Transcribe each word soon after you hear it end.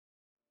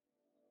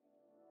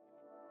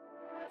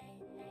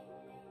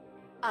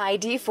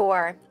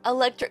ID.4,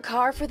 electric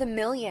car for the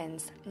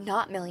millions,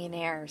 not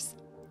millionaires.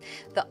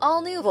 The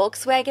all-new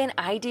Volkswagen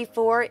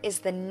ID.4 is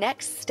the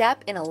next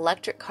step in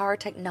electric car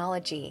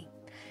technology.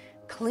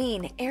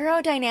 Clean,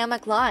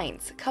 aerodynamic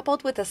lines,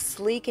 coupled with a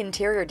sleek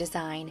interior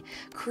design,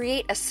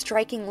 create a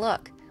striking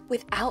look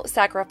without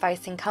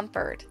sacrificing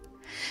comfort.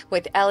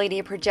 With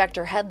LED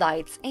projector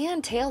headlights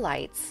and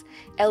taillights,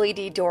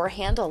 LED door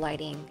handle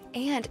lighting,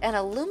 and an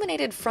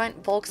illuminated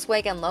front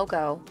Volkswagen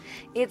logo,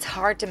 it's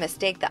hard to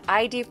mistake the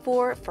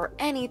ID.4 for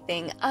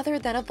anything other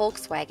than a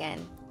Volkswagen.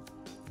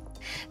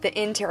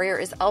 The interior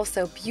is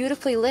also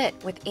beautifully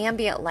lit with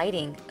ambient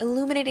lighting,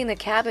 illuminating the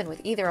cabin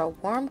with either a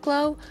warm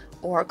glow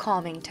or a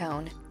calming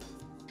tone.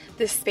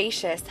 The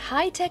spacious,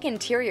 high-tech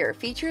interior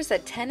features a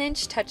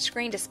 10-inch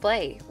touchscreen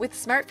display with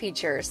smart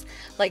features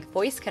like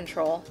voice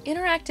control,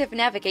 interactive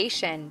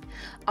navigation,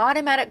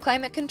 automatic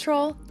climate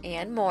control,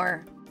 and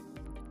more.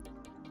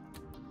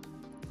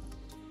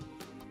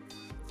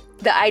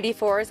 The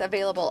ID.4's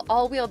available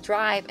all-wheel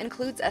drive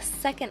includes a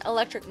second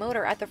electric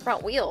motor at the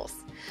front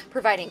wheels,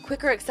 providing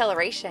quicker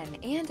acceleration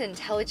and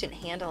intelligent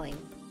handling.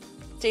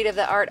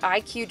 State-of-the-art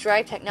IQ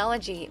Drive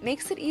technology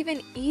makes it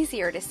even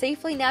easier to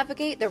safely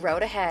navigate the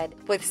road ahead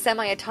with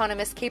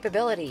semi-autonomous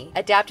capability,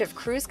 adaptive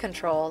cruise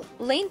control,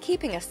 lane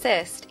keeping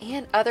assist,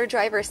 and other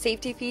driver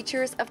safety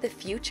features of the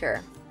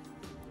future.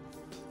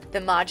 The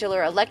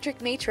modular electric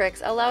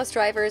matrix allows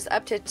drivers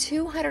up to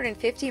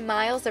 250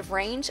 miles of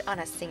range on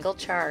a single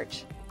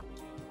charge.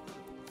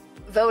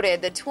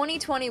 Voted the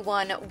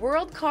 2021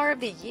 World Car of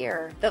the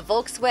Year, the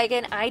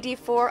Volkswagen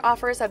ID.4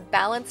 offers a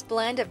balanced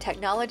blend of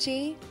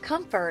technology,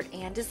 comfort,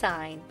 and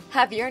design.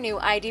 Have your new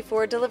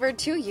ID.4 delivered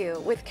to you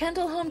with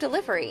Kendall Home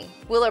Delivery.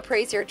 We'll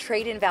appraise your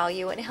trade-in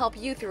value and help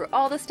you through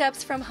all the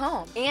steps from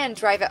home and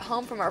drive it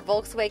home from our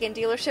Volkswagen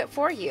dealership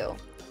for you.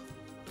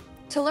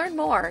 To learn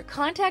more,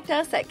 contact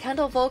us at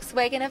Kendall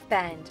Volkswagen of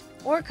Bend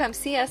or come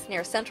see us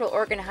near Central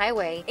Oregon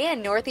Highway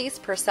and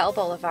Northeast Purcell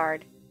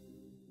Boulevard.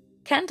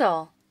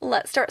 Kendall.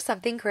 Let's start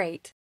something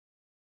great.